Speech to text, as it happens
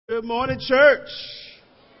Good morning, church.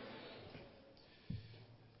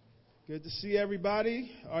 Good to see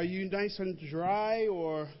everybody. Are you nice and dry,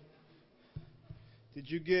 or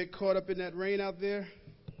did you get caught up in that rain out there?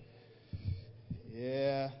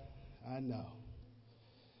 Yeah, I know.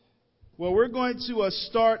 Well, we're going to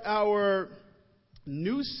start our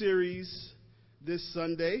new series this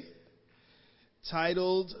Sunday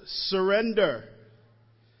titled Surrender.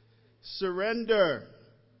 Surrender.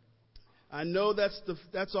 I know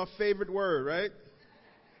that's our favorite word, right?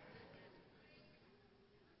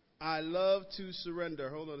 I love to surrender.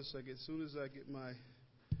 Hold on a second. As soon as I get my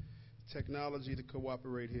technology to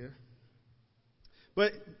cooperate here.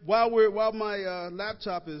 But while my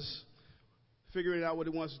laptop is figuring out what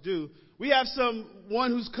it wants to do, we have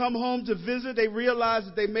someone who's come home to visit. They realized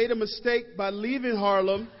that they made a mistake by leaving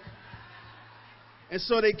Harlem. And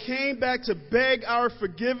so they came back to beg our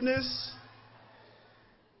forgiveness.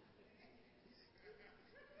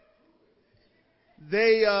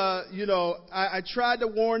 They, I tried to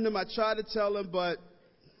warn them. I tried to tell them, but,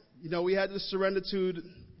 we had to surrender to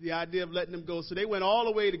the idea of letting them go. So they went all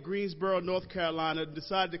the way to Greensboro, North Carolina, and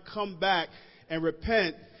decided to come back and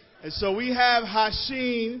repent. And so we have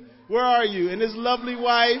Hasheen, where are you? And his lovely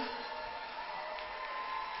wife.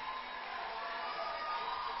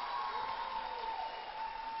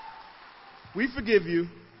 We forgive you.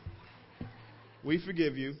 We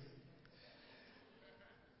forgive you.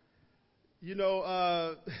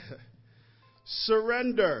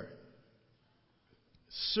 Surrender.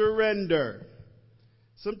 Surrender.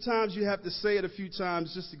 Sometimes you have to say it a few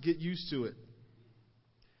times just to get used to it.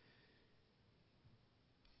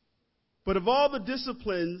 But of all the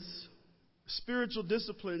disciplines, spiritual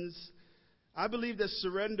disciplines, I believe that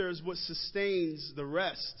surrender is what sustains the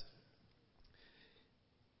rest.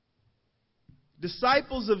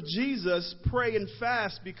 Disciples of Jesus pray and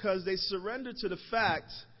fast because they surrender to the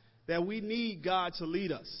fact that we need God to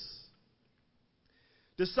lead us.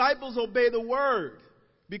 Disciples obey the word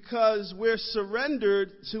because we're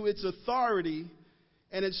surrendered to its authority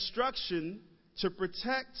and instruction to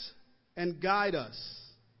protect and guide us.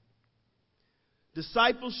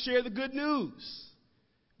 Disciples share the good news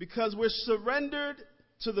because we're surrendered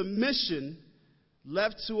to the mission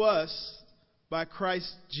left to us by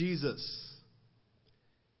Christ Jesus.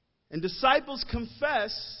 And disciples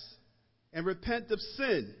confess and repent of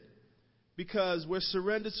sin because we're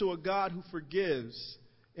surrendered to a God who forgives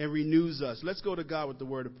and renews us. Let's go to God with the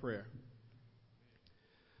word of prayer.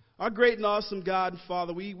 Our great and awesome God and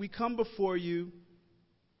Father, we come before you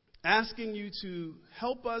asking you to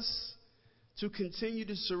help us to continue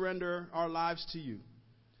to surrender our lives to you.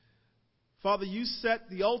 Father, you set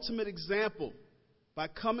the ultimate example by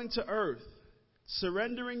coming to earth,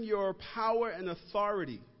 surrendering your power and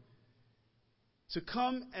authority to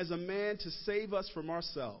come as a man to save us from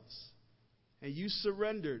ourselves. And you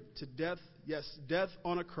surrendered to death, yes, death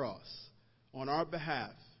on a cross on our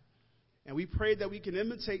behalf. And we pray that we can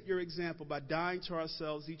imitate your example by dying to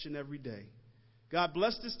ourselves each and every day. God,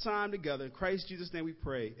 bless this time together. In Christ Jesus' name we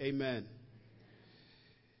pray. Amen.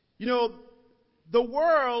 The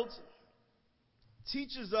world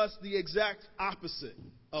teaches us the exact opposite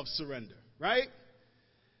of surrender, right?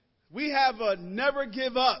 We have a never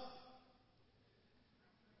give up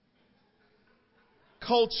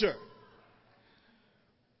culture.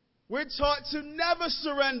 We're taught to never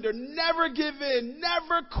surrender, never give in,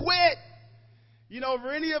 never quit.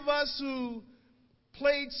 For any of us who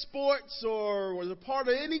played sports or was a part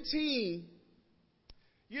of any team,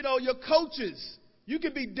 your coaches, you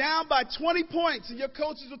can be down by 20 points and your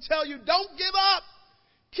coaches will tell you, don't give up,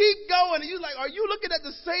 keep going. And you're like, are you looking at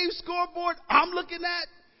the same scoreboard I'm looking at?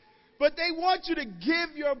 But they want you to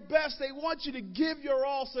give your best. They want you to give your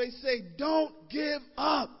all. So they say, don't give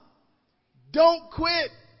up. Don't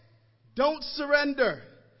quit. Don't surrender,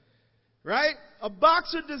 right? A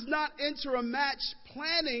boxer does not enter a match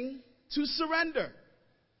planning to surrender.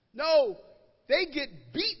 No, they get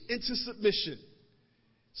beat into submission.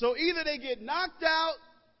 So either they get knocked out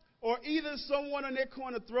or either someone in their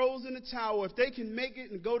corner throws in the towel. If they can make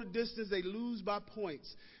it and go the distance, they lose by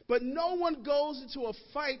points. But no one goes into a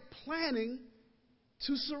fight planning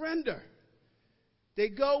to surrender. They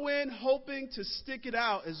go in hoping to stick it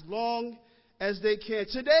out as long as they can.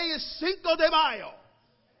 Today is Cinco de Mayo,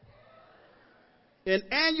 an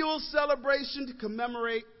annual celebration to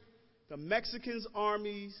commemorate the Mexican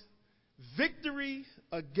army's victory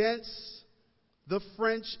against the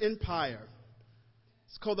French Empire.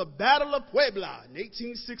 It's called the Battle of Puebla in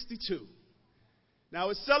 1862.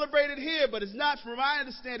 Now, it's celebrated here, but it's not, from what I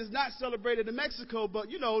understand, it's not celebrated in Mexico. But,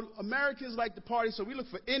 Americans like to party, so we look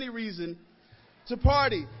for any reason to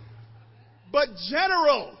party. But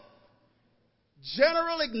General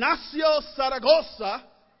Ignacio Zaragoza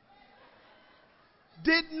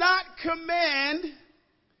did not command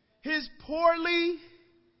his poorly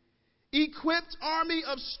equipped army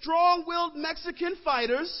of strong-willed Mexican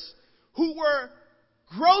fighters who were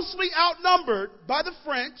grossly outnumbered by the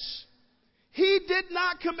French. He did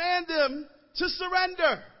not command them to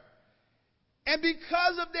surrender. And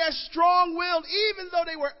because of their strong will, even though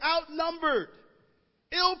they were outnumbered,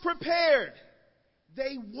 ill-prepared,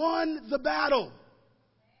 they won the battle.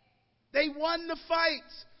 They won the fight.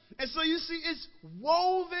 And so you see, it's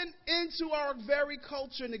woven into our very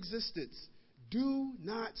culture and existence. Do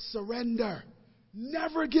not surrender.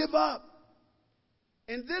 Never give up.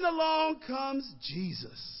 And then along comes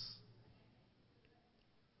Jesus,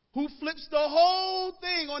 who flips the whole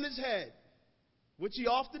thing on his head, which he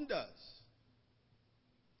often does,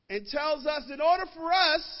 and tells us in order for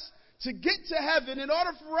us to get to heaven, in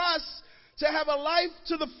order for us to have a life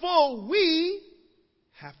to the full, we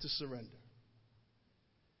have to surrender.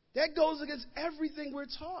 That goes against everything we're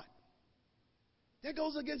taught. That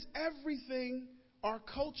goes against everything our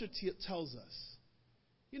culture tells us.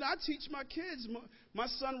 You know, I teach my kids. My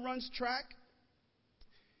son runs track.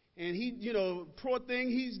 And he, poor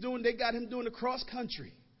thing, they got him doing the cross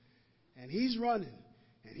country. And he's running.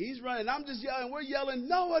 And he's running. I'm just yelling. We're yelling,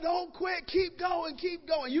 Noah, don't quit. Keep going, keep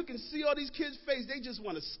going. You can see all these kids' face. They just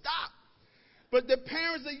want to stop. But the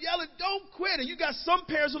parents are yelling, don't quit. And you got some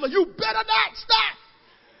parents who are like, you better not stop.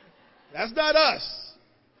 That's not us.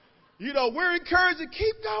 We're encouraging,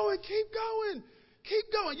 keep going, keep going, keep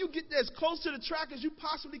going. You get as close to the track as you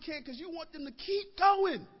possibly can because you want them to keep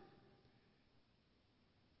going.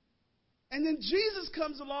 And then Jesus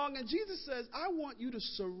comes along and Jesus says, I want you to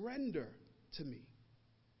surrender to me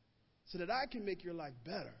so that I can make your life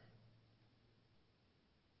better.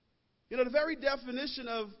 The very definition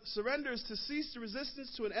of surrender is to cease the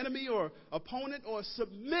resistance to an enemy or opponent or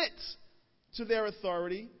submit to their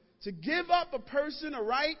authority, to give up a person, a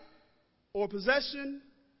right, or possession,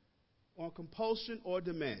 or compulsion or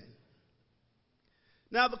demand.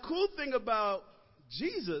 Now, the cool thing about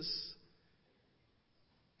Jesus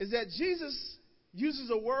is that Jesus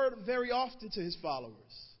uses a word very often to his followers.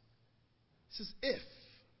 He says, if.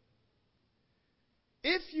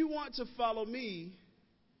 If you want to follow me,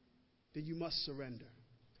 then you must surrender.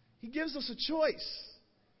 He gives us a choice.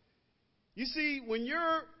 You see, when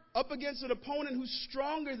you're up against an opponent who's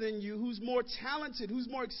stronger than you, who's more talented, who's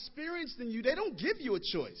more experienced than you, they don't give you a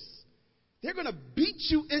choice. They're going to beat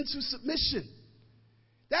you into submission.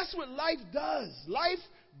 That's what life does. Life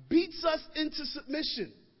beats us into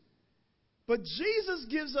submission. But Jesus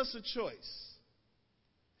gives us a choice.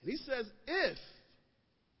 And he says, if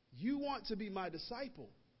you want to be my disciple,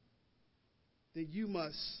 then you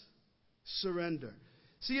must surrender.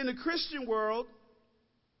 See, in the Christian world,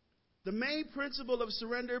 the main principle of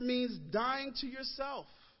surrender means dying to yourself,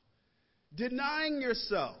 denying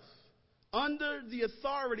yourself under the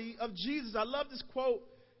authority of Jesus. I love this quote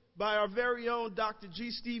by our very own Dr.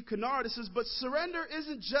 G. Steve Kennard. It says, but surrender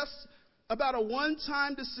isn't just about a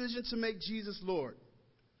one-time decision to make Jesus Lord.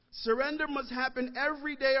 Surrender must happen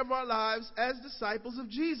every day of our lives as disciples of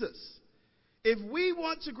Jesus. If we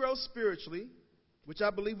want to grow spiritually, which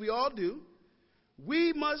I believe we all do,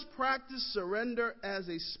 we must practice surrender as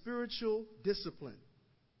a spiritual discipline.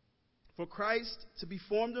 For Christ to be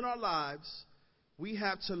formed in our lives, we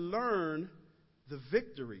have to learn the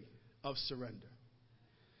victory of surrender.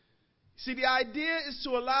 See, the idea is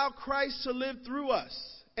to allow Christ to live through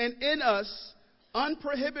us and in us,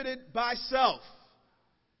 unprohibited by self,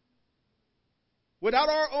 without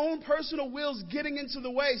our own personal wills getting into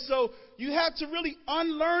the way. So you have to really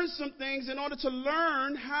unlearn some things in order to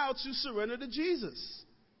learn how to surrender to Jesus.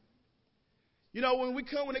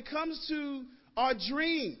 When it comes to our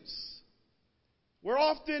dreams, we're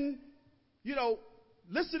often,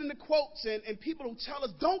 listening to quotes and people who tell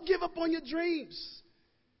us, don't give up on your dreams.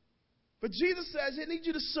 But Jesus says, I need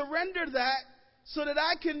you to surrender that so that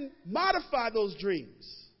I can modify those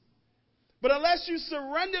dreams. But unless you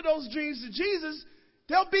surrender those dreams to Jesus,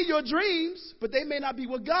 they'll be your dreams, but they may not be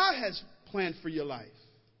what God has planned for your life.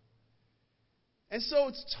 And so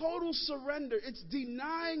it's total surrender. It's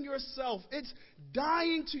denying yourself. It's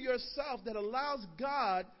dying to yourself that allows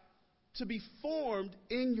God to be formed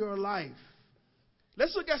in your life.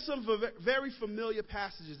 Let's look at some very familiar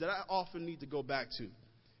passages that I often need to go back to.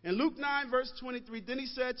 In Luke 9, verse 23, then he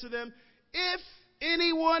said to them, if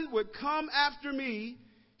anyone would come after me,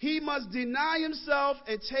 he must deny himself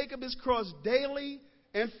and take up his cross daily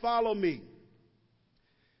and follow me.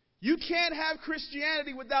 You can't have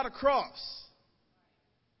Christianity without a cross.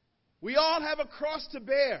 We all have a cross to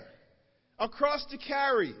bear. a cross to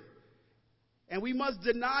carry. And we must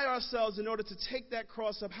deny ourselves in order to take that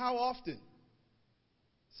cross up. How often?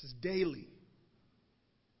 This is daily.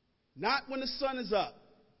 Not when the sun is up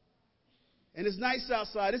and it's nice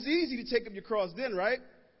outside. It's easy to take up your cross then, right?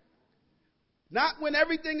 Not when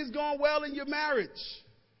everything is going well in your marriage.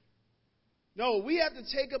 No, we have to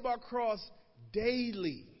take up our cross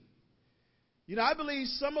daily. You know, I believe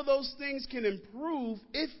some of those things can improve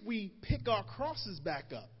if we pick our crosses back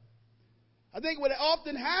up. I think what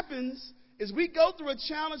often happens is we go through a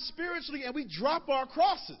challenge spiritually and we drop our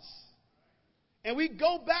crosses. And we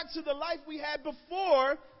go back to the life we had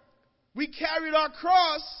before we carried our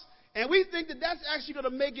cross, and we think that that's actually going to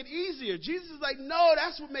make it easier. Jesus is like, no,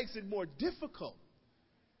 that's what makes it more difficult.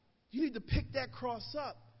 You need to pick that cross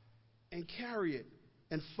up and carry it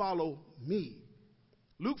and follow me.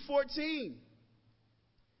 Luke 14.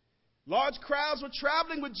 Large crowds were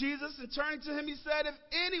traveling with Jesus, and turning to him, he said, if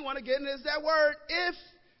anyone, again, there's that word, if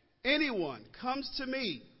anyone comes to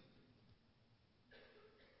me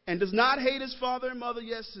and does not hate his father and mother,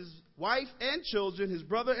 yes, his wife and children, his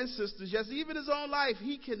brother and sisters, yes, even his own life,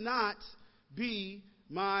 he cannot be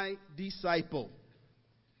my disciple.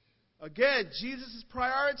 Again, Jesus is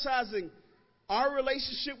prioritizing our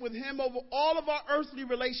relationship with him over all of our earthly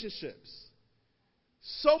relationships.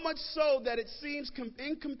 So much so that it seems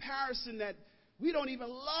in comparison that we don't even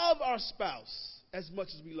love our spouse as much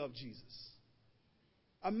as we love Jesus.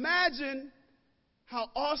 Imagine how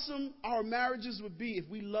awesome our marriages would be if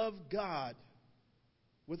we loved God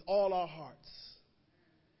with all our hearts.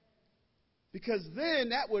 Because then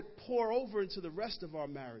that would pour over into the rest of our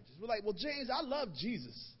marriages. We're like, well, James, I love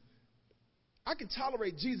Jesus. I can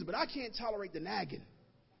tolerate Jesus, but I can't tolerate the nagging.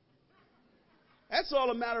 That's all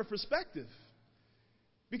a matter of perspective.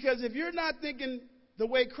 Because if you're not thinking the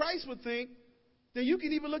way Christ would think, then you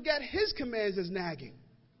can even look at his commands as nagging.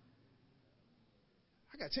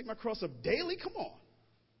 I got to take my cross up daily? Come on.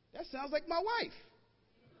 That sounds like my wife.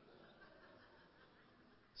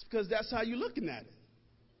 It's because that's how you're looking at it.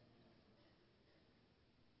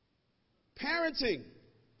 Parenting.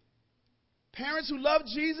 Parents who love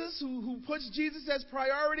Jesus, who puts Jesus as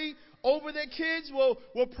priority over their kids will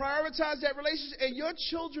prioritize that relationship, and your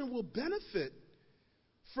children will benefit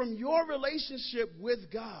from your relationship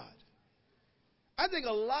with God. I think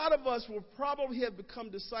a lot of us will probably have become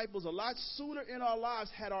disciples a lot sooner in our lives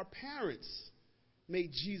had our parents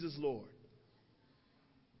made Jesus Lord.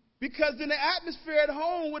 Because then the atmosphere at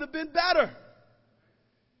home would have been better.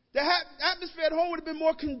 The atmosphere at home would have been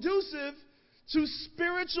more conducive to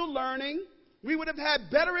spiritual learning. We would have had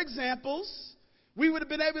better examples. We would have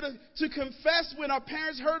been able to confess when our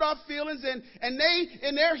parents hurt our feelings, and they,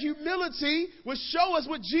 in their humility, would show us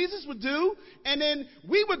what Jesus would do. And then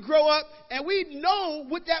we would grow up and we'd know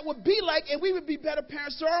what that would be like, and we would be better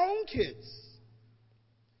parents to our own kids.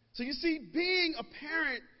 So you see, being a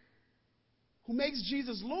parent who makes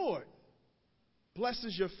Jesus Lord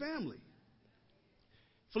blesses your family.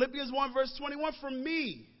 Philippians 1 verse 21, for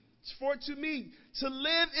to me, to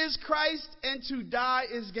live is Christ and to die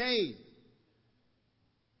is gain.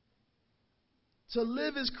 To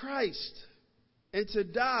live is Christ and to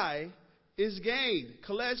die is gain.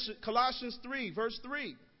 Colossians 3 verse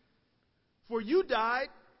 3. For you died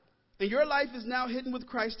and your life is now hidden with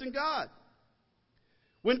Christ in God.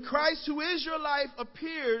 When Christ, who is your life,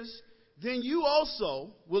 appears, then you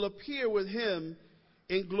also will appear with him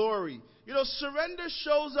in glory. You know, surrender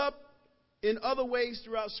shows up in other ways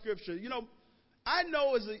throughout Scripture. You know, I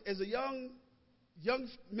know as a young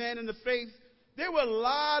man in the faith, there were a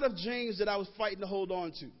lot of James that I was fighting to hold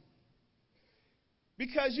on to.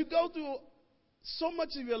 Because you go through so much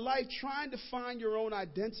of your life trying to find your own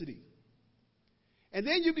identity. And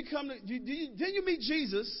then you meet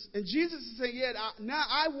Jesus, and Jesus is saying, yeah, now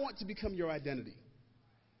I want to become your identity.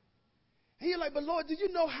 And you're like, but Lord, did you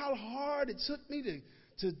know how hard it took me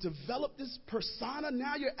to develop this persona?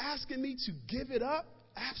 Now you're asking me to give it up?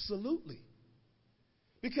 Absolutely.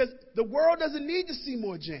 Because the world doesn't need to see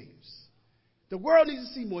more James. The world needs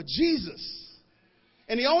to see more Jesus.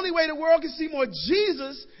 And the only way the world can see more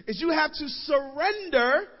Jesus is you have to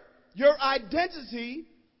surrender your identity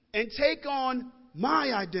and take on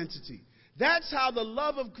my identity. That's how the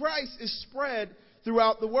love of Christ is spread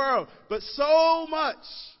throughout the world. But so much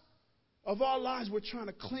of our lives we're trying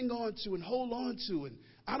to cling on to and hold on to, and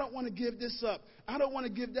I don't want to give this up. I don't want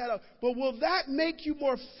to give that up. But will that make you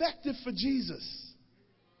more effective for Jesus?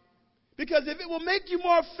 Because if it will make you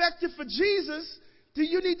more effective for Jesus, then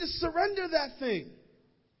you need to surrender that thing.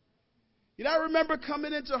 You know, I remember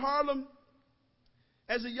coming into Harlem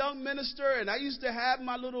as a young minister, and I used to have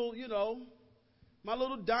my little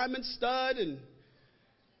diamond stud, and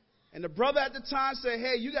And the brother at the time said,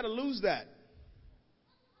 hey, you got to lose that.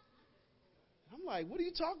 I'm like, what are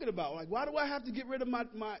you talking about? Like, why do I have to get rid of my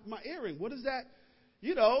earring? What is that?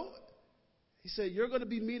 You know, he said, you're going to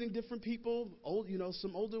be meeting different people, old, you know,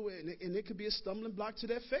 some older, and it could be a stumbling block to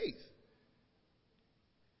their faith.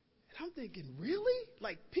 And I'm thinking, really?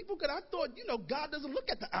 Like, I thought, you know, God doesn't look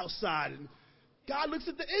at the outside, and God looks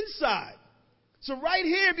at the inside. So right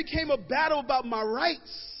here it became a battle about my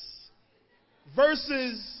rights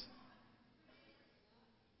versus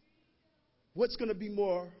what's going to be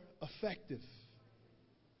more effective.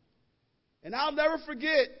 And I'll never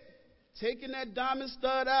forget taking that diamond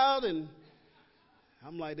stud out, and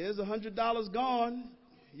I'm like, there's $100 gone,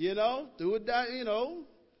 you know, do it that, you know.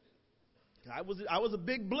 I was a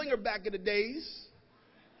big blinger back in the days.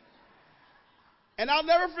 And I'll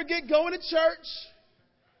never forget going to church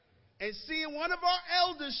and seeing one of our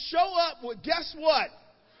elders show up with, guess what?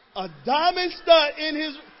 A diamond stud in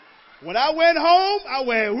his. When I went home, I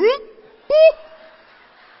went, whoop, whoop.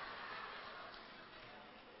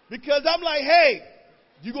 Because I'm like, hey,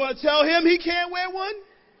 you going to tell him he can't wear one?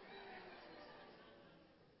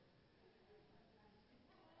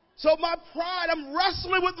 So my pride, I'm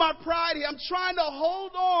wrestling with my pride here. I'm trying to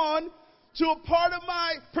hold on to a part of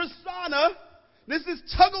my persona. This is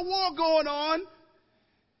tug of war going on.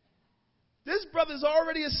 This brother's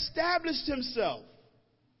already established himself.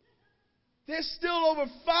 There's still over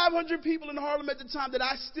 500 people in Harlem at the time that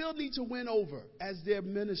I still need to win over as their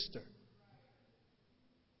minister.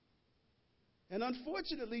 And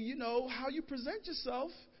unfortunately, you know, how you present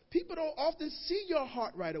yourself, people don't often see your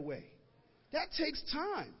heart right away. That takes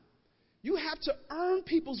time. You have to earn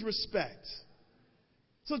people's respect.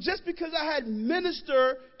 So just because I had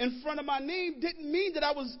minister in front of my name didn't mean that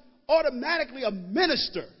I was automatically a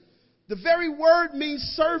minister. The very word means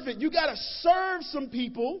servant. You got to serve some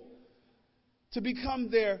people to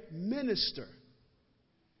become their minister.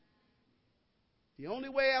 The only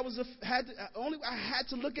way I had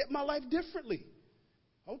to look at my life differently.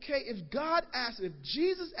 Okay, if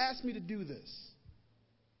Jesus asked me to do this,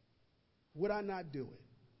 would I not do it?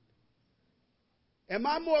 Am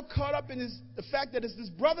I more caught up in the fact that it's this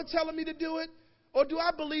brother telling me to do it? Or do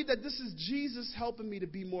I believe that this is Jesus helping me to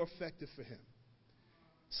be more effective for him?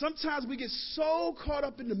 Sometimes we get so caught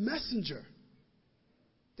up in the messenger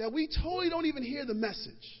that we totally don't even hear the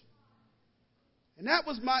message. And that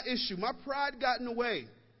was my issue. My pride got in the way.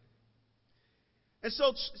 And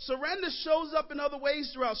so surrender shows up in other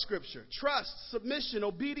ways throughout Scripture. Trust, submission,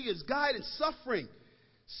 obedience, guidance, suffering,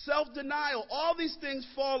 self-denial. All these things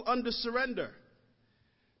fall under surrender.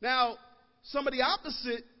 Now, some of the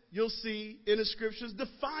opposite you'll see in the Scriptures: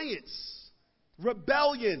 defiance,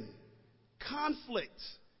 rebellion, conflict.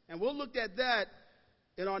 And we'll look at that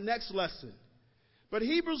in our next lesson. But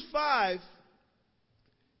Hebrews 5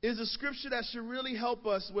 is a scripture that should really help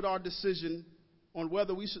us with our decision on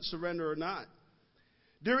whether we should surrender or not.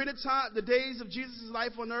 During the days of Jesus'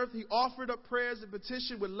 life on earth, he offered up prayers and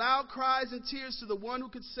petition with loud cries and tears to the one who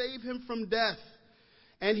could save him from death.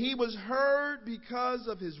 And he was heard because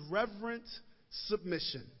of his reverent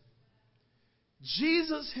submission.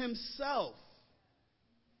 Jesus himself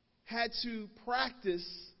had to practice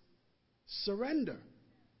surrender.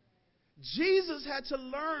 Jesus had to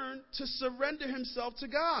learn to surrender himself to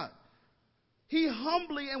God. He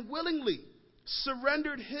humbly and willingly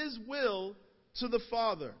surrendered his will to the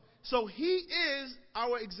Father. So he is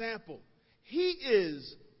our example. He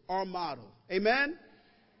is our model. Amen?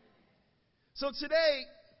 So today,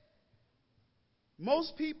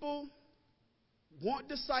 most people want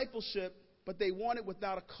discipleship, but they want it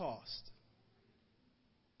without a cost.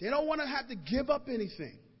 They don't want to have to give up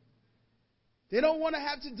anything. They don't want to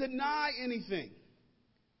have to deny anything.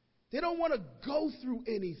 They don't want to go through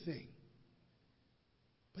anything.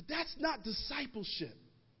 But that's not discipleship.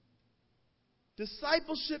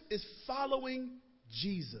 Discipleship is following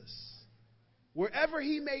Jesus wherever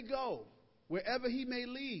he may go, wherever he may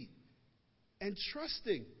lead, and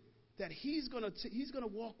trusting that he's going to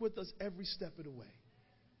walk with us every step of the way.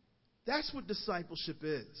 That's what discipleship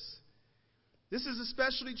is. This is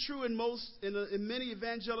especially true in many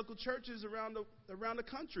evangelical churches around the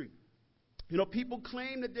country. You know, people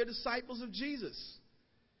claim that they're disciples of Jesus,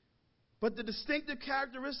 but the distinctive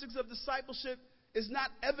characteristics of discipleship is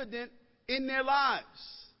not evident in their lives.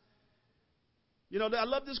 You know, I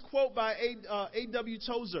love this quote by A.W.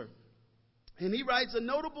 Tozer. And he writes, a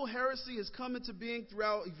notable heresy has come into being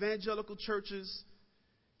throughout evangelical churches,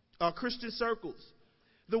 Christian circles.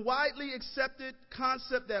 The widely accepted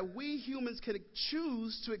concept that we humans can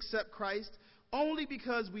choose to accept Christ only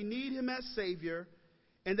because we need him as Savior,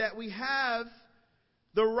 and that we have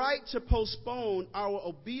the right to postpone our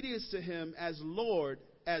obedience to him as Lord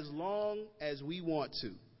as long as we want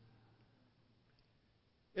to.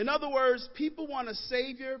 In other words, people want a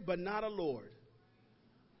Savior, but not a Lord.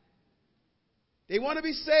 They want to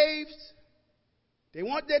be saved. They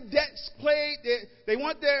want their debts paid. They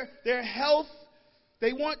want their health.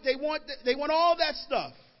 They want all that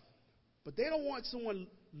stuff. But they don't want someone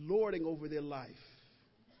lording over their life.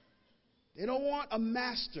 They don't want a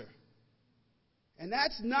master. And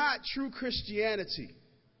that's not true Christianity.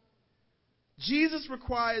 Jesus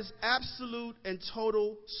requires absolute and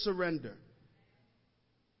total surrender.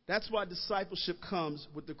 That's why discipleship comes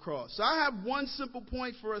with the cross. So I have one simple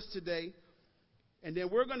point for us today. And then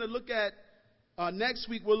we're going to look at, next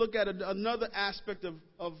week, we'll look at another aspect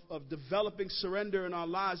of developing surrender in our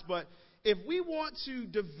lives. But if we want to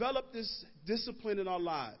develop this discipline in our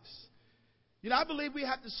lives, I believe we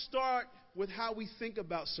have to start with how we think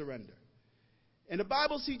about surrender. And the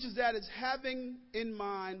Bible teaches that it's having in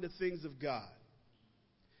mind the things of God.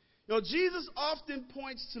 Jesus often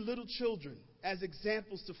points to little children as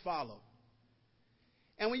examples to follow.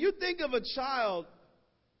 And when you think of a child,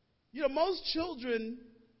 most children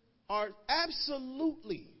are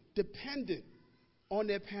absolutely dependent on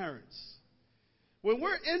their parents. When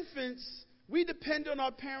we're infants, we depend on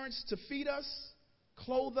our parents to feed us,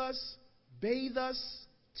 clothe us, bathe us,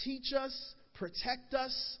 teach us, protect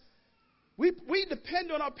us. We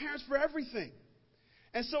depend on our parents for everything.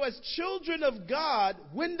 And so as children of God,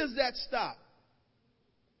 when does that stop?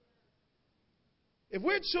 If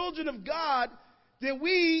we're children of God, then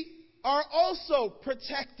we are also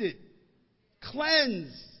protected,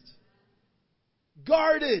 cleansed,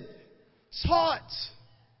 guarded, taught,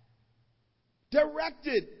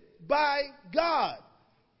 directed by God.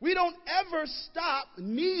 We don't ever stop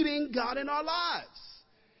needing God in our lives.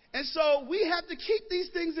 And so we have to keep these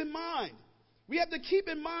things in mind. We have to keep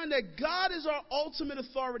in mind that God is our ultimate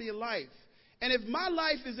authority in life. And if my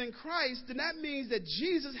life is in Christ, then that means that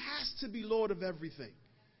Jesus has to be Lord of everything.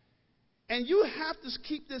 And you have to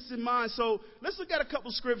keep this in mind. So let's look at a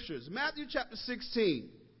couple scriptures. Matthew chapter 16,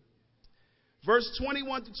 verse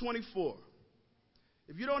 21 to 24.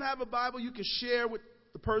 If you don't have a Bible, you can share with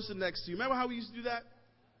the person next to you. Remember how we used to do that?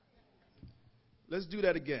 Let's do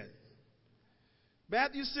that again.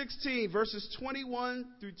 Matthew 16, verses 21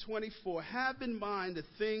 through 24. Have in mind the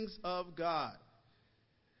things of God.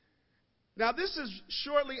 Now, this is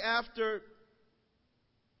shortly after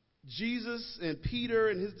Jesus and Peter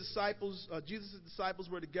and his disciples, Jesus' disciples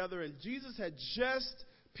were together, and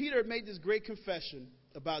Peter had made this great confession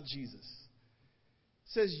about Jesus.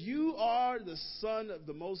 It says, "You are the Son of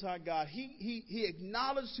the Most High God." He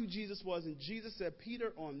acknowledged who Jesus was, and Jesus said,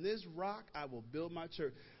 "Peter, on this rock I will build my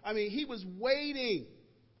church." I mean, he was waiting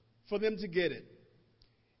for them to get it.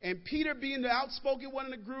 And Peter, being the outspoken one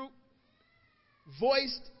in the group,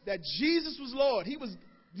 voiced that Jesus was Lord. He was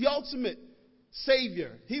the ultimate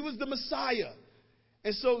Savior. He was the Messiah.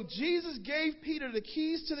 And so Jesus gave Peter the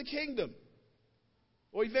keys to the kingdom.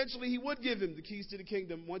 Or eventually he would give him the keys to the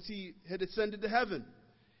kingdom once he had ascended to heaven.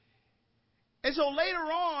 And so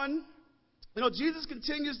later on, Jesus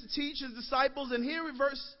continues to teach his disciples. And here in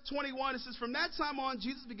verse 21, it says, "From that time on,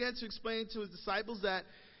 Jesus began to explain to his disciples that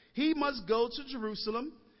he must go to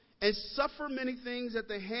Jerusalem and suffer many things at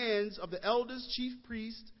the hands of the elders, chief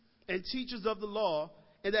priests, and teachers of the law,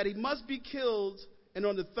 and that he must be killed and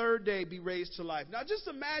on the third day be raised to life." Now just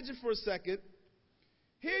imagine for a second,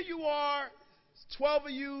 here you are, 12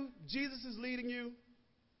 of you, Jesus is leading you,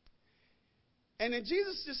 and then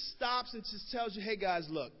Jesus just stops and just tells you, "Hey guys,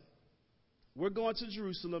 look, we're going to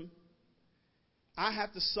Jerusalem. I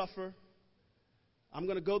have to suffer. I'm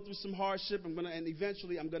going to go through some hardship, and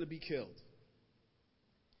eventually I'm going to be killed.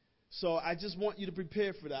 So I just want you to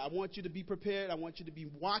prepare for that. I want you to be prepared. I want you to be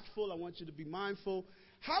watchful. I want you to be mindful."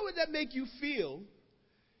 How would that make you feel?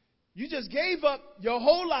 You just gave up your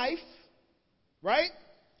whole life, right?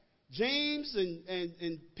 James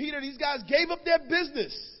and Peter, these guys gave up their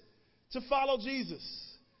business to follow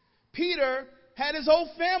Jesus. Peter had his whole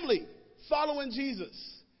family following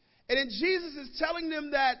Jesus. And then Jesus is telling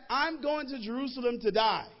them that I'm going to Jerusalem to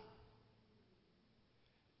die.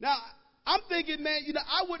 Now, I'm thinking, man,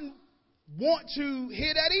 I wouldn't want to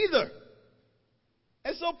hear that either.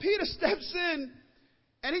 And so Peter steps in,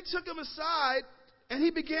 and he took him aside, and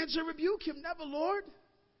he began to rebuke him. "Never, Lord.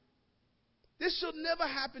 This shall never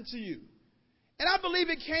happen to you." And I believe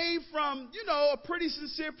it came from, a pretty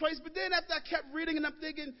sincere place. But then after I kept reading, and I'm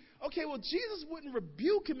thinking, okay, well, Jesus wouldn't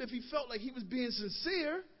rebuke him if he felt like he was being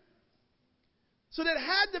sincere. So there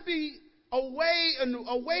had to be a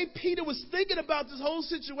way Peter was thinking about this whole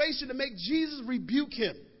situation to make Jesus rebuke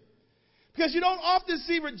him. Because you don't often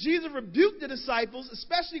see where Jesus rebuked the disciples,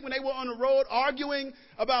 especially when they were on the road arguing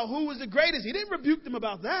about who was the greatest. He didn't rebuke them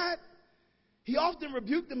about that. He often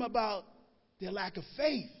rebuked them about their lack of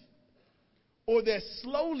faith or their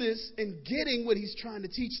slowness in getting what he's trying to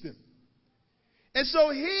teach them. And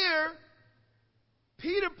so here,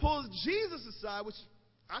 Peter pulls Jesus aside, which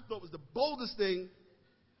I thought was the boldest thing.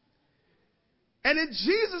 And then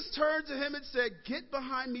Jesus turned to him and said, "Get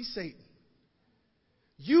behind me, Satan.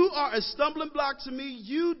 You are a stumbling block to me.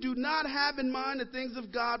 You do not have in mind the things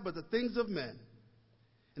of God, but the things of men."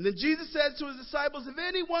 And then Jesus said to his disciples, "If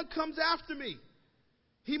anyone comes after me,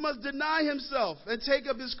 he must deny himself and take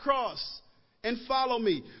up his cross and follow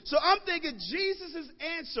me." So I'm thinking Jesus'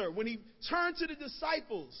 answer when he turned to the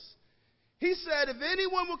disciples, he said, if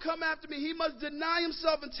anyone will come after me, he must deny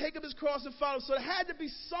himself and take up his cross and follow. So there had to be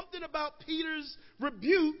something about Peter's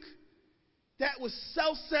rebuke that was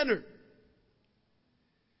self-centered.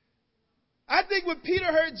 I think when Peter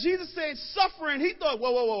heard Jesus saying suffering, he thought,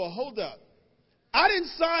 whoa, hold up. I didn't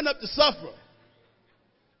sign up to suffer.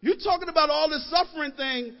 You talking about all this suffering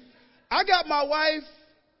thing. I got my wife.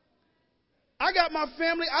 I got my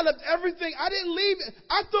family. I left everything. I didn't leave.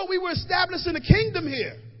 I thought we were establishing a kingdom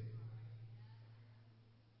here.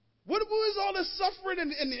 What is all this suffering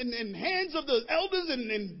in hands of the elders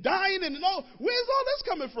and dying and all? Where's all this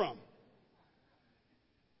coming from?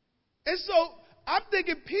 And so I'm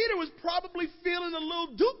thinking Peter was probably feeling a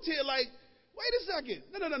little duped here, like, wait a second.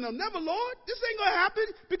 No, never, Lord. This ain't going to happen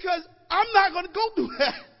because I'm not going to go through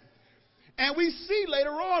that. And we see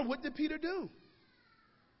later on, what did Peter do?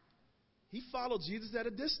 He followed Jesus at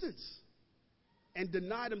a distance and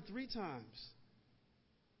denied him 3 times.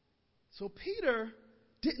 So Peter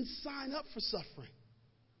didn't sign up for suffering.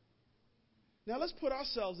 Now let's put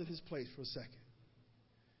ourselves in his place for a second.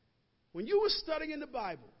 When you were studying the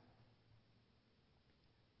Bible,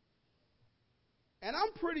 and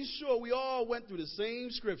I'm pretty sure we all went through the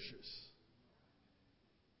same scriptures,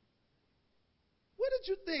 what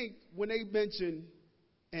did you think when they mentioned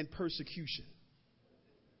and persecution?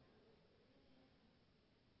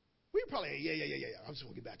 We probably, yeah. I'm just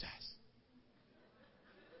going to get baptized.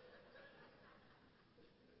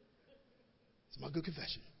 It's my good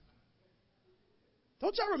confession.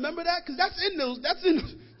 Don't y'all remember that? Because that's in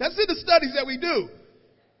the studies that we do.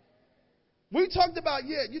 We talked about,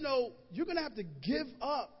 you're going to have to give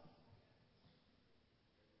up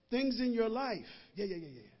things in your life. Yeah.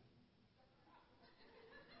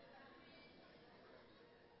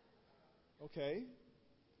 Okay.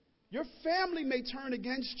 Your family may turn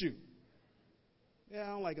against you. Yeah, I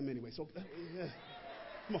don't like them anyway. So,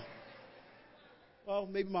 come on. Well,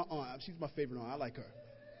 maybe my aunt. She's my favorite aunt. I like her.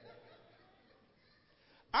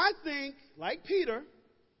 I think, like Peter,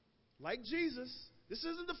 like Jesus, this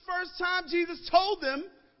isn't the first time Jesus told them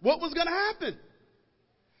what was going to happen.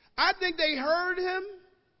 I think they heard him,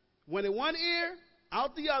 went in one ear,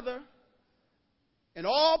 out the other, and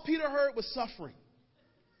all Peter heard was suffering.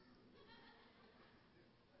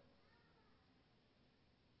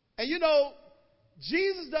 And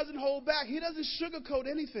Jesus doesn't hold back. He doesn't sugarcoat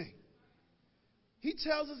anything. He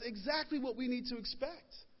tells us exactly what we need to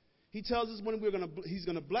expect. He tells us when he's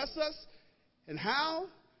going to bless us and how.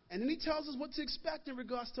 And then he tells us what to expect in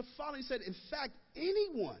regards to following. He said, in fact,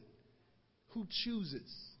 anyone who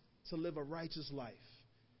chooses to live a righteous life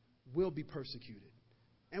will be persecuted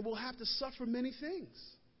and will have to suffer many things.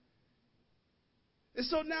 And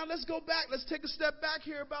so now let's go back. Let's take a step back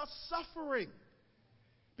here about suffering.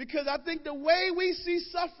 Because I think the way we see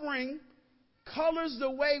suffering colors the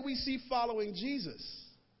way we see following Jesus.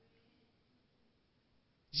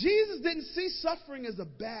 Jesus didn't see suffering as a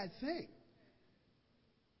bad thing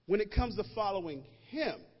when it comes to following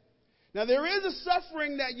him. Now, there is a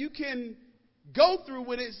suffering that you can go through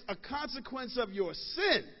when it's a consequence of your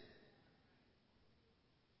sin.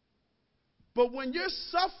 But when you're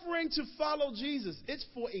suffering to follow Jesus, it's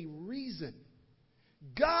for a reason.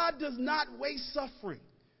 God does not waste suffering.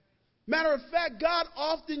 Matter of fact, God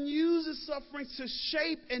often uses suffering to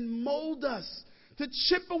shape and mold us, to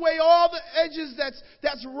chip away all the edges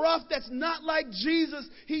that's rough, that's not like Jesus.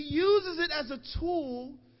 He uses it as a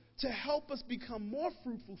tool to help us become more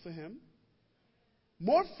fruitful for him,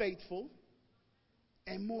 more faithful,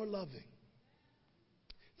 and more loving.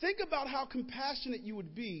 Think about how compassionate you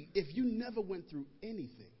would be if you never went through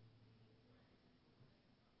anything.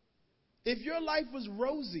 If your life was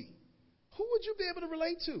rosy, who would you be able to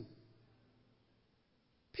relate to?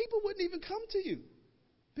 People wouldn't even come to you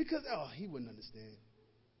because, he wouldn't understand.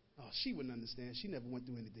 Oh, she wouldn't understand. She never went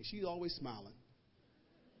through anything. She's always smiling.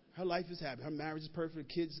 Her life is happy. Her marriage is perfect.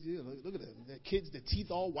 Kids, look at them. Their kids, their teeth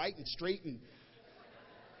all white and straight. And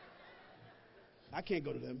I can't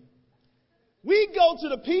go to them. We go to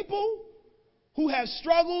the people who have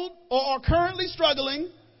struggled or are currently struggling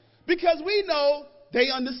because we know they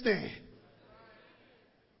understand.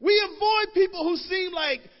 We avoid people who seem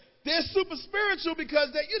like they're super spiritual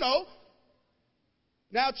because they,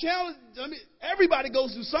 now challenge, everybody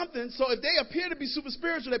goes through something, so if they appear to be super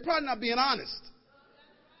spiritual, they're probably not being honest.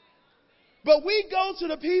 But we go to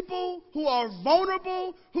the people who are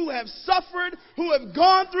vulnerable, who have suffered, who have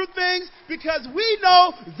gone through things, because we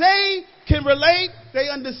know they can relate, they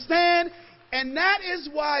understand, and that is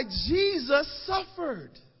why Jesus suffered.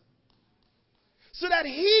 So that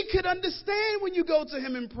he could understand when you go to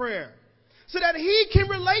him in prayer. So that he can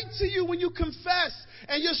relate to you when you confess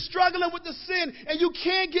and you're struggling with the sin and you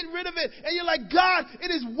can't get rid of it. And you're like, God,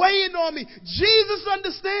 it is weighing on me. Jesus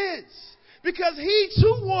understands because he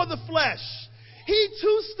too wore the flesh. He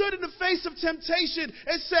too stood in the face of temptation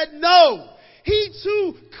and said no. He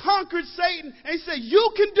too conquered Satan and he said,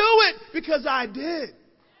 you can do it because I did.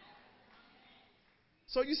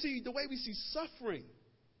 So you see, the way we see suffering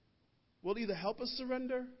will either help us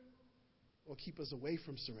surrender or keep us away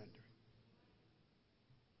from surrendering.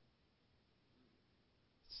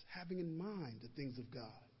 It's having in mind the things of God.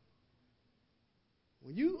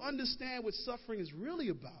 When you understand what suffering is really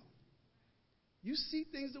about, you see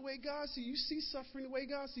things the way God sees. You see suffering the way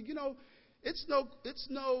God sees. It's no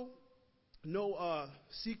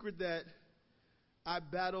secret that I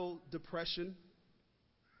battle depression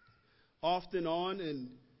off and on,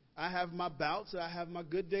 and I have my bouts. I have my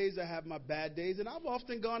good days. I have my bad days, and I've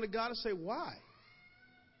often gone to God and say, "Why?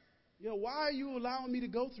 Why are you allowing me to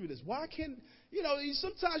go through this? Why can't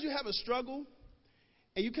sometimes you have a struggle,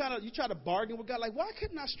 and you try to bargain with God, like, why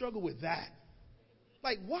couldn't I struggle with that?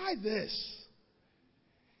 Like, why this?"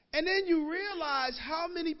 And then you realize how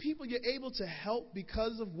many people you're able to help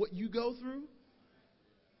because of what you go through.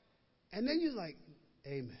 And then you're like,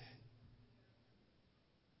 amen.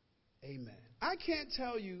 Amen. I can't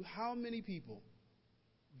tell you how many people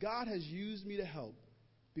God has used me to help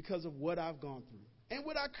because of what I've gone through and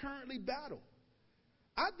what I currently battle.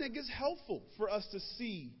 I think it's helpful for us to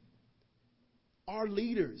see our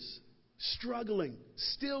leaders struggling,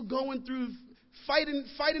 still going through, fighting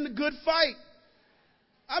the good fight.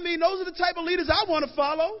 Those are the type of leaders I want to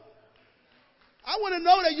follow. I want to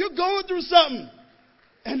know that you're going through something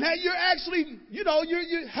and that you're actually, you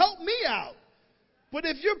help me out. But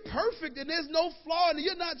if you're perfect and there's no flaw and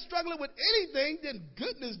you're not struggling with anything, then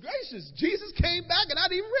goodness gracious, Jesus came back and I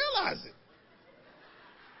didn't even realize it.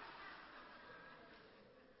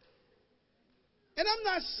 And I'm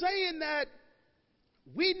not saying that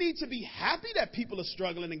we need to be happy that people are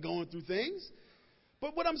struggling and going through things.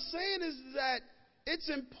 But what I'm saying is that it's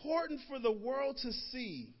important for the world to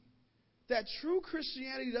see that true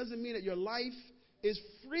Christianity doesn't mean that your life is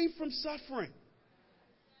free from suffering.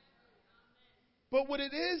 But what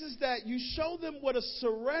it is that you show them what a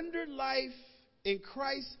surrendered life in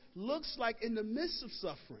Christ looks like in the midst of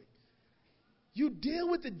suffering. You deal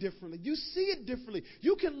with it differently. You see it differently.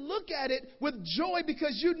 You can look at it with joy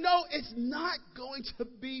because you know it's not going to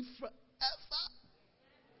be forever.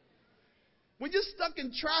 When you're stuck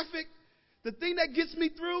in traffic, the thing that gets me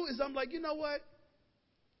through is I'm like, you know what?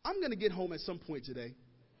 I'm going to get home at some point today.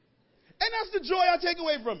 And that's the joy I take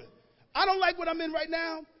away from it. I don't like what I'm in right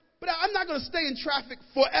now, but I'm not going to stay in traffic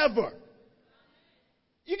forever.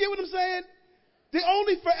 You get what I'm saying? The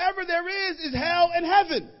only forever there is hell and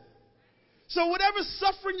heaven. So whatever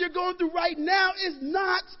suffering you're going through right now is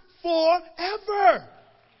not forever.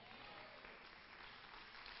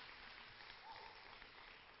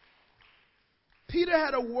 Peter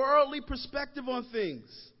had a worldly perspective on things.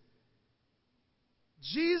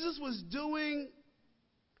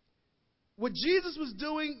 What Jesus was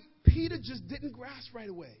doing, Peter just didn't grasp right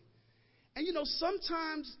away. And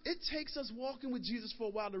sometimes it takes us walking with Jesus for a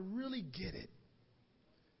while to really get it.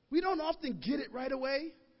 We don't often get it right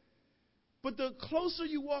away. But the closer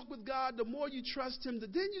you walk with God, the more you trust him,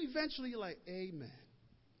 then you eventually you're like, amen.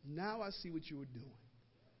 Now I see what you were doing.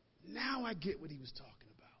 Now I get what he was talking about.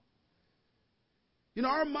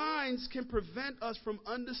 Our minds can prevent us from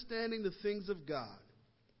understanding the things of God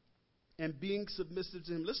and being submissive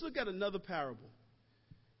to him. Let's look at another parable.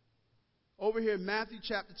 Over here in Matthew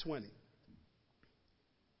chapter 20.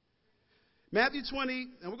 Matthew 20,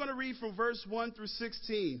 and we're going to read from verse 1 through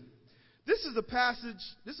 16. This is a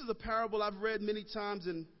parable I've read many times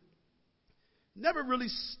and never really,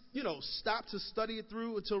 stopped to study it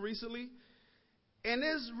through until recently. And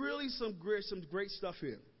there's really some great stuff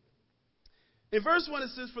here. In verse 1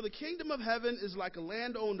 it says, "For the kingdom of heaven is like a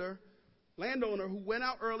landowner who went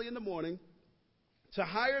out early in the morning to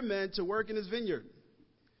hire men to work in his vineyard.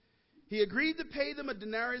 He agreed to pay them a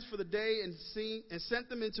denarius for the day and sent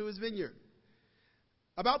them into his vineyard.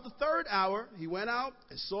 About the third hour, he went out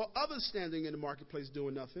and saw others standing in the marketplace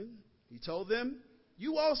doing nothing. He told them,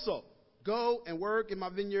 "You also go and work in my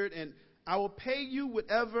vineyard, and I will pay you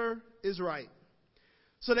whatever is right."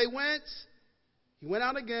 So they went. He went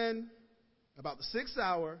out again about the 6th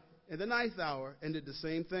hour and the 9th hour and did the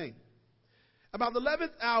same thing. About the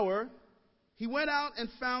 11th hour, he went out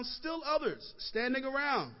and found still others standing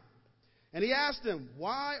around. And he asked them,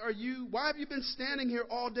 why have you been standing here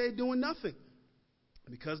all day doing nothing?"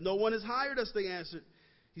 "Because no one has hired us," they answered.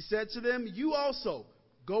 He said to them, "You also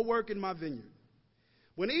go work in my vineyard."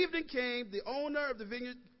 When evening came, the owner of the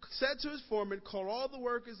vineyard said to his foreman, "Call all the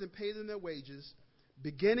workers and pay them their wages,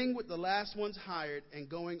 beginning with the last ones hired and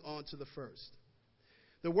going on to the first."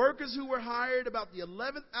 The workers who were hired about the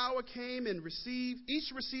 11th hour came and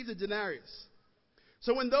each received a denarius.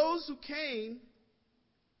 So when those who came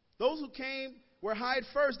were hired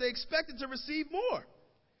first, they expected to receive more.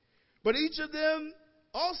 But each of them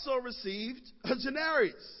also received a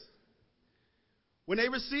denarius. When they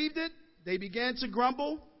received it, they began to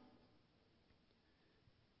grumble.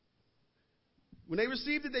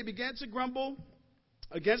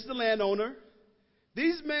 Against the landowner.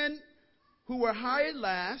 "These men who were hired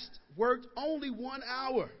last worked only 1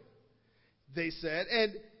 hour," they said,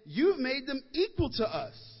 "and you've made them equal to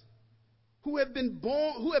us, who have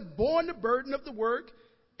borne the burden of the work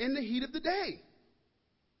in the heat of the day."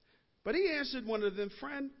 But he answered one of them,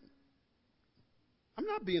 "Friend, I'm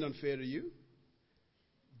not being unfair to you.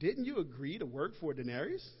 Didn't you agree to work for a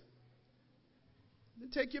denarius? Then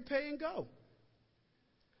take your pay and go.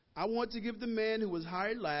 I want to give the man who was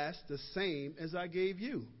hired last the same as I gave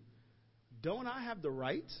you. Don't I have the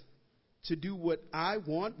right to do what I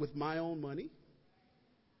want with my own money?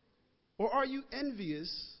 Or are you envious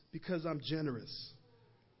because I'm generous?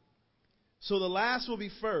 So the last will be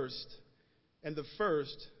first, and the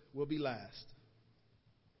first will be last."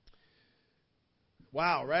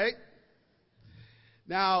 Wow, right?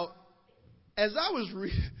 Now, as I was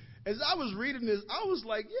reading this, I was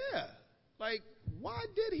like, why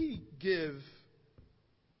did he give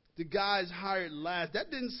the guys hired last?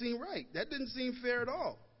 That didn't seem right. That didn't seem fair at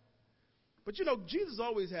all. But Jesus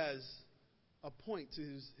always has a point to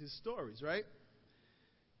his stories, right?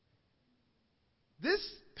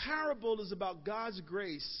 This parable is about God's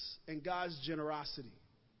grace and God's generosity.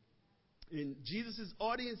 And Jesus'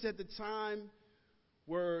 audience at the time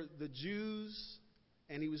were the Jews.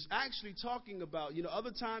 And he was actually talking about,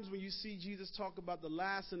 other times when you see Jesus talk about the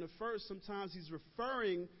last and the first, sometimes he's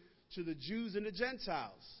referring to the Jews and the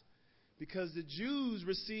Gentiles. Because the Jews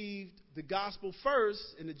received the gospel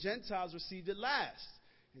first and the Gentiles received it last.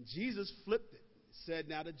 And Jesus flipped it. He said,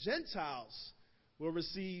 now the Gentiles will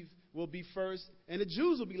be first and the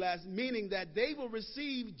Jews will be last, meaning that they will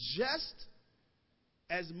receive just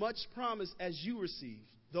as much promise as you receive,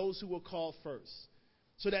 those who were called first.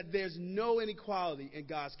 So that there's no inequality in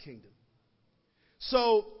God's kingdom.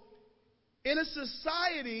 So, in a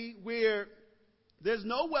society where there's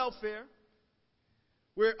no welfare,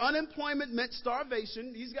 where unemployment meant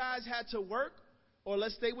starvation, these guys had to work or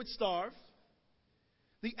else they would starve.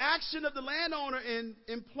 The action of the landowner in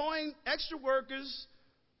employing extra workers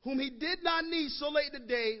whom he did not need so late in the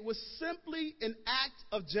day was simply an act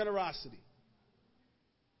of generosity.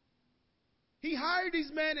 He hired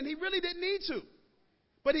these men and he really didn't need to.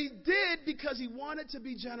 But he did because he wanted to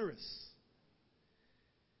be generous.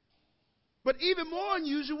 But even more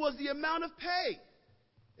unusual was the amount of pay.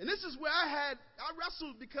 And this is where I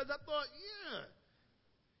wrestled because I thought,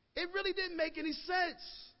 it really didn't make any sense.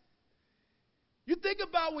 You think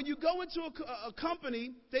about when you go into a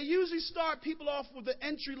company, they usually start people off with the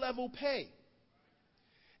entry-level pay.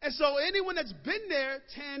 And so anyone that's been there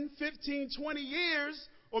 10, 15, 20 years,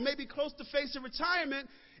 or maybe close to facing retirement,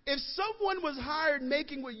 if someone was hired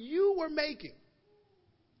making what you were making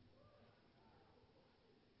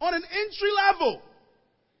on an entry level,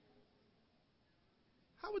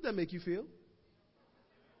 how would that make you feel?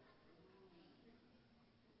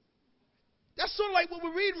 That's sort of like what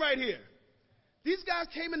we're reading right here. These guys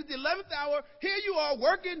came in at the 11th hour. Here you are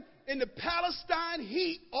working in the Palestine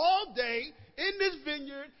heat all day in this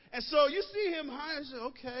vineyard. And so you see him high and say,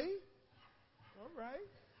 okay, all right.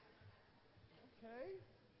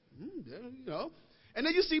 And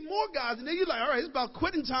then you see more guys, and then you're like, all right, it's about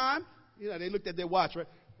quitting time. They looked at their watch, right?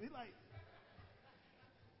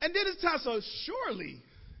 And then it's time, so surely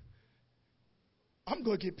I'm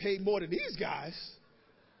going to get paid more than these guys.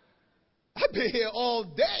 I've been here all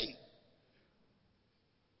day.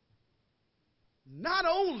 Not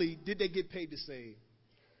only did they get paid the same,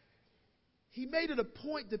 he made it a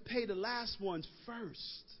point to pay the last ones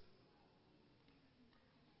first.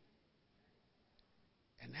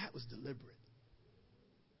 And that was deliberate.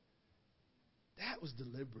 That was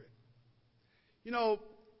deliberate. You know,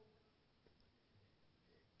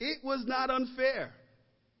 it was not unfair.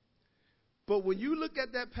 But when you look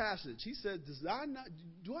at that passage, he said,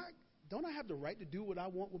 don't I have the right to do what I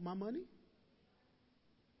want with my money?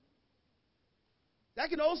 That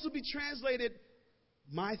can also be translated,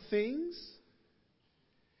 my things.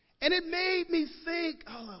 And it made me think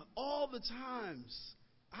all the times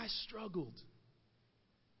I struggled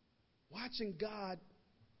watching God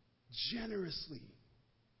generously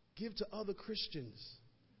give to other Christians.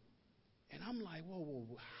 And I'm like, whoa,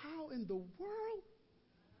 how in the world?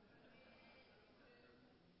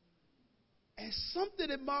 And something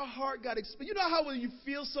in my heart got exposed. You know how when you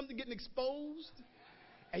feel something getting exposed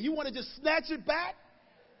and you want to just snatch it back?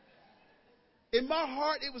 In my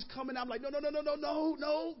heart, it was coming out. I'm like, no,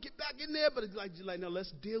 get back in there. But it's like, no,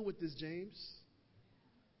 let's deal with this, James.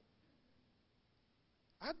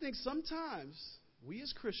 I think sometimes we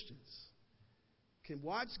as Christians can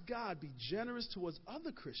watch God be generous towards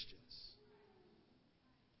other Christians,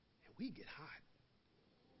 and we get hot.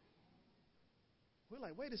 We're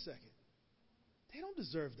like, wait a second. They don't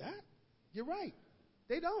deserve that. You're right.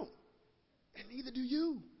 They don't. And neither do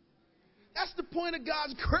you. That's the point of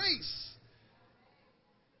God's grace.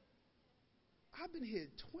 I've been here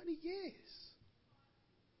 20 years.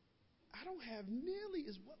 I don't have nearly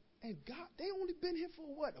as well. And God, they only been here for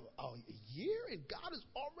what? A year? And God is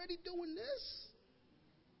already doing this?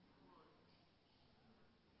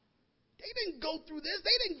 They didn't go through this.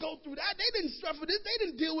 They didn't go through that. They didn't suffer this. They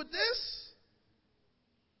didn't deal with this.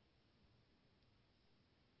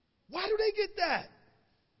 Why do they get that?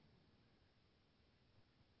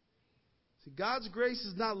 See, God's grace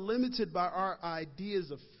is not limited by our ideas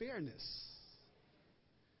of fairness.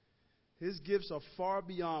 His gifts are far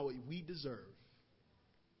beyond what we deserve.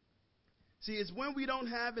 See, it's when we don't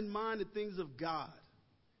have in mind the things of God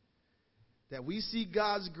that we see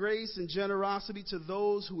God's grace and generosity to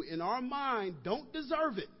those who in our mind don't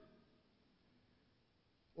deserve it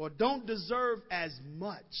or don't deserve as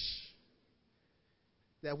much,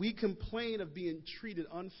 that we complain of being treated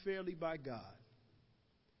unfairly by God.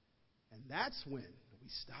 And that's when we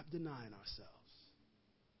stop denying ourselves.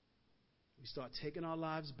 We start taking our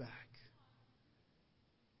lives back.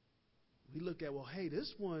 We look at, well, hey,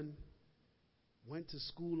 this one went to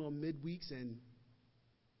school on midweeks and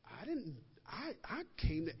I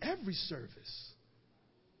came to every service.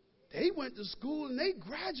 They went to school and they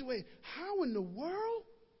graduated. How in the world?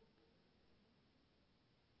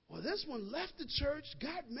 Well, this one left the church,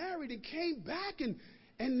 got married, and came back,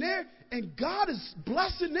 and God is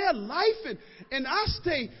blessing their life, and I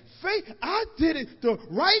stay faith. I did it the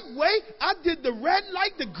right way. I did the red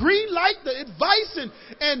light, the green light, the advice,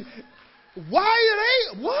 and why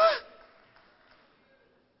are they? What?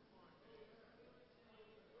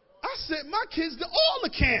 I sent my kids to all the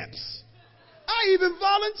camps. I even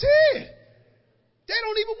volunteered. They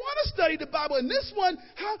don't even want to study the Bible. And this one,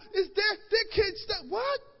 how is their kids?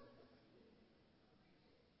 What?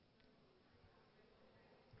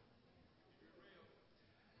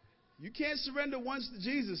 You can't surrender once to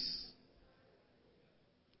Jesus.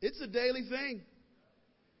 It's a daily thing.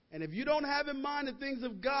 And if you don't have in mind the things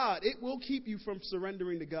of God, it will keep you from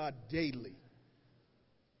surrendering to God daily.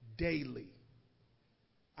 Daily.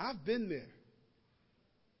 I've been there.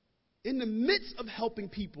 In the midst of helping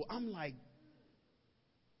people, I'm like,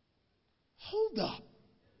 hold up.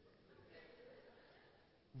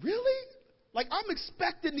 Really? Like I'm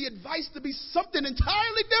expecting the advice to be something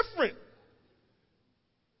entirely different.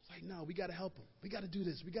 It's like, no, we got to help them. We got to do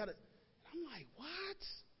this. We got to. I'm like, what?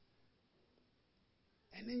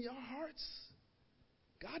 And in your hearts,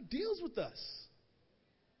 God deals with us.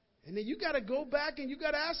 And then you got to go back and you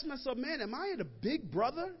got to ask myself, man, am I the big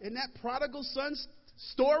brother in that prodigal son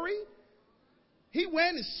story? He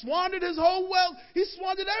went and squandered his whole wealth. He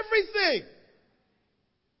squandered everything.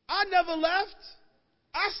 I never left.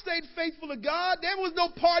 I stayed faithful to God. There was no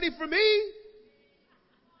party for me.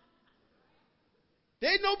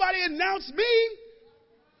 There ain't nobody announced me.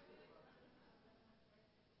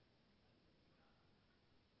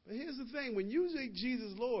 But here's the thing. When you make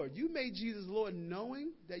Jesus Lord, you made Jesus Lord knowing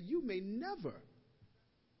that you may never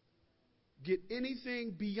get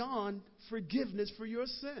anything beyond forgiveness for your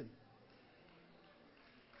sin.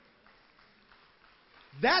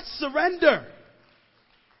 That's surrender.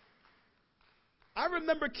 I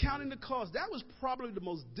remember counting the cost. That was probably the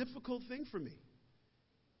most difficult thing for me.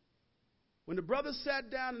 When the brothers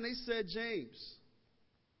sat down and they said, James,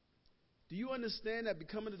 Do you understand that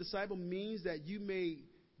becoming a disciple means that you may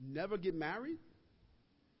never get married?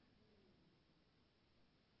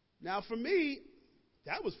 Now, for me,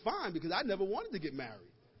 that was fine because I never wanted to get married.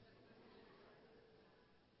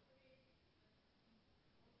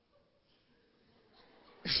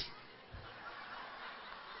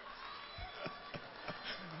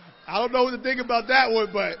 I don't know what to think about that one,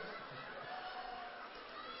 but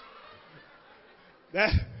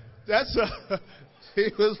that's he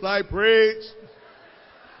was like, preach.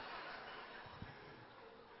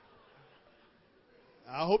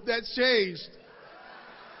 I hope that's changed.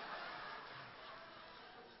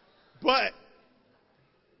 But,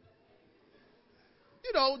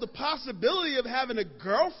 you know, the possibility of having a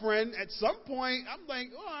girlfriend at some point, I'm like,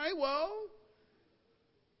 all right, well.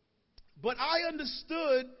 But I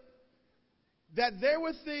understood that there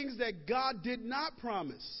were things that God did not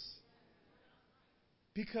promise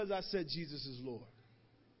because I said Jesus is Lord.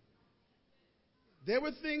 There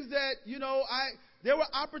were things that, you know, there were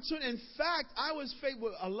opportunities. In fact, I was faced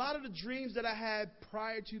with a lot of the dreams that I had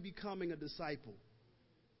prior to becoming a disciple.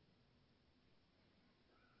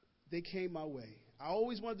 They came my way. I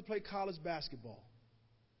always wanted to play college basketball.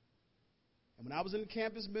 And when I was in the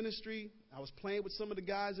campus ministry, I was playing with some of the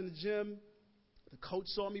guys in the gym. The coach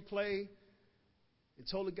saw me play and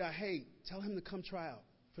told the guy, hey, tell him to come try out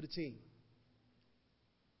for the team.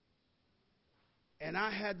 And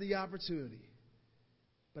I had the opportunity.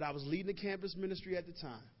 But I was leading the campus ministry at the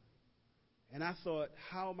time. And I thought,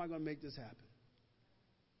 how am I going to make this happen?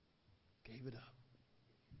 Gave it up.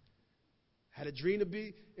 Had a dream to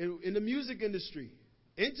be in the music industry.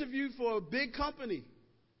 Interviewed for a big company.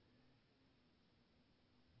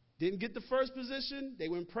 Didn't get the first position. They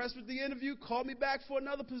were impressed with the interview. Called me back for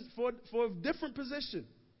another for a different position.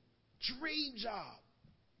 Dream job.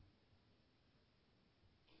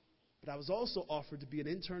 But I was also offered to be an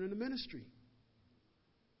intern in the ministry.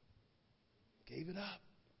 Gave it up.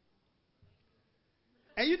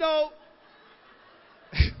 And you know,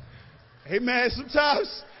 hey man,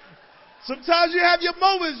 sometimes you have your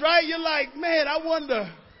moments, right? You're like, man, I wonder,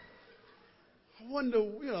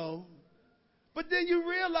 you know. But then you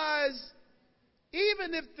realize,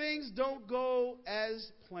 even if things don't go as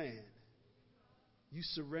planned, you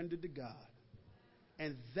surrender to God.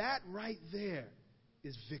 And that right there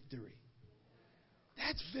is victory.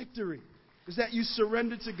 That's victory, is that you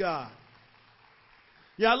surrender to God.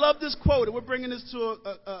 Yeah, I love this quote, and we're bringing this to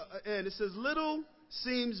an end. It says, little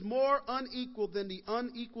seems more unequal than the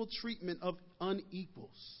unequal treatment of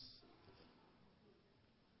unequals.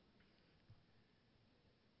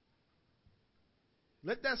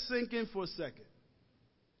 Let that sink in for a second.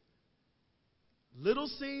 Little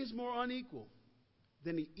seems more unequal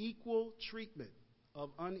than the equal treatment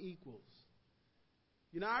of unequals.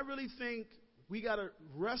 You know, I really think we got to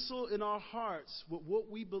wrestle in our hearts with what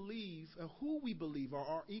we believe and who we believe are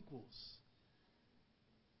our equals.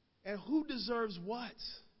 And who deserves what.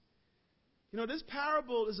 You know, this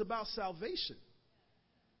parable is about salvation.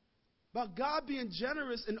 About God being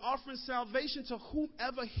generous and offering salvation to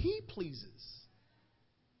whomever He pleases.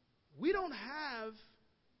 We don't have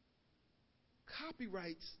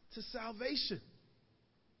copyrights to salvation.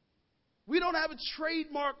 We don't have a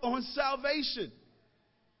trademark on salvation.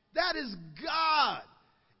 That is God.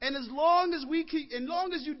 And as long as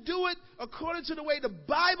you do it according to the way the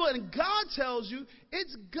Bible and God tells you,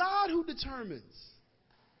 it's God who determines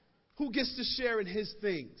who gets to share in His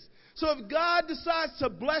things. So if God decides to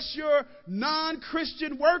bless your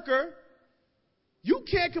non-Christian worker, you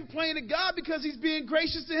can't complain to God because He's being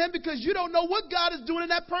gracious to him, because you don't know what God is doing in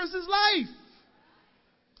that person's life.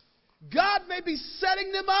 God may be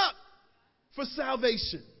setting them up for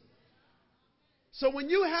salvation. So when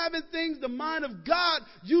you have in things the mind of God,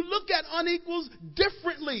 you look at unequals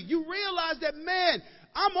differently. You realize that, man,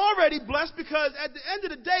 I'm already blessed because at the end of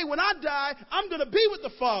the day, when I die, I'm going to be with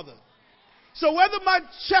the Father. So whether my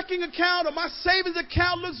checking account or my savings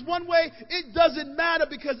account looks one way, it doesn't matter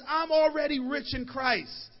because I'm already rich in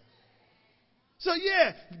Christ. So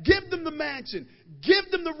yeah, give them the mansion.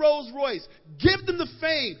 Give them the Rolls Royce. Give them the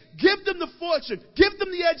fame. Give them the fortune. Give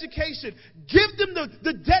them the education. Give them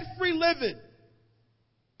the debt-free living.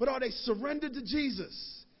 But are they surrendered to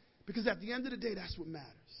Jesus? Because at the end of the day, that's what matters.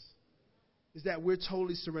 Is that we're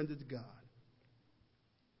totally surrendered to God.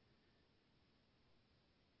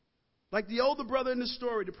 Like the older brother in the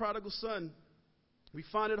story, the prodigal son, we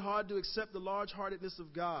find it hard to accept the large-heartedness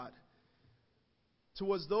of God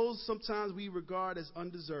towards those sometimes we regard as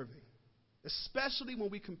undeserving, especially when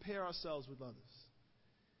we compare ourselves with others.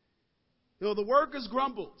 You know, the workers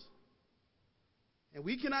grumbled, and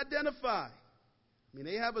we can identify. I mean,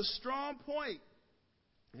 they have a strong point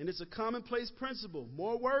And it's a commonplace principle.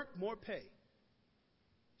 More work, more pay.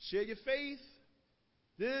 Share your faith.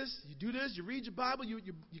 You do this, you read your Bible, you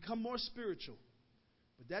become more spiritual.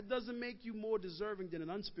 But that doesn't make you more deserving than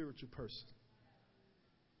an unspiritual person.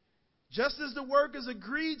 Just as the workers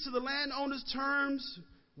agreed to the landowner's terms,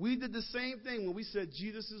 we did the same thing when we said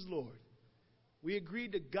Jesus is Lord. We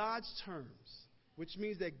agreed to God's terms, which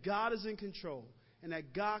means that God is in control and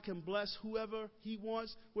that God can bless whoever he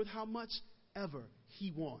wants with how much ever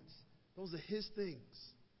he wants. Those are his things.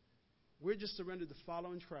 We're just surrendered to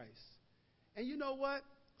following Christ. And you know what?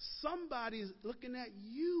 Somebody's looking at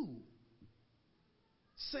you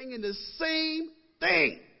singing the same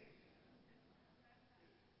thing.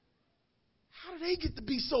 How do they get to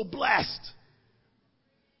be so blessed?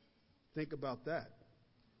 Think about that.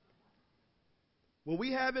 When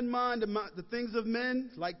we have in mind the things of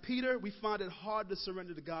men, like Peter, we find it hard to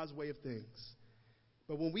surrender to God's way of things.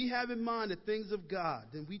 But when we have in mind the things of God,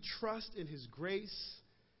 then we trust in his grace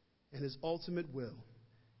and his ultimate will.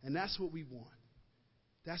 And that's what we want.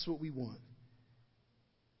 That's what we want.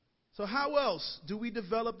 So how else do we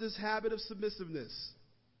develop this habit of submissiveness?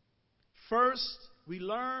 First, we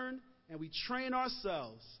learn and we train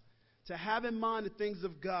ourselves to have in mind the things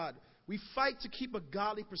of God. We fight to keep a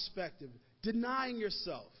godly perspective, denying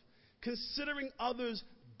yourself, considering others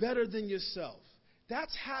better than yourself.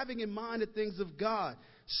 That's having in mind the things of God.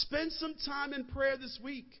 Spend some time in prayer this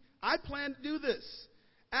week. I plan to do this.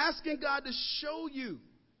 Asking God to show you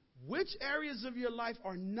which areas of your life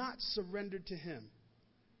are not surrendered to him.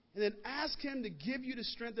 And then ask him to give you the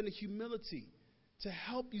strength and the humility to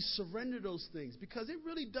help you surrender those things. Because it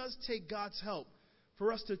really does take God's help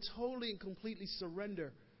for us to totally and completely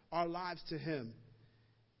surrender our lives to him.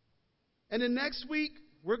 And then next week,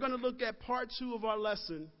 we're going to look at part 2 of our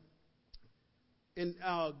lesson in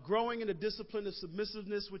growing in the discipline of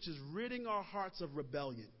submissiveness, which is ridding our hearts of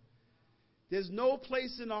rebellion. There's no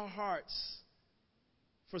place in our hearts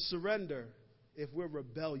for surrender if we're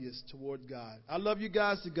rebellious toward God. I love you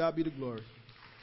guys. To God be the glory.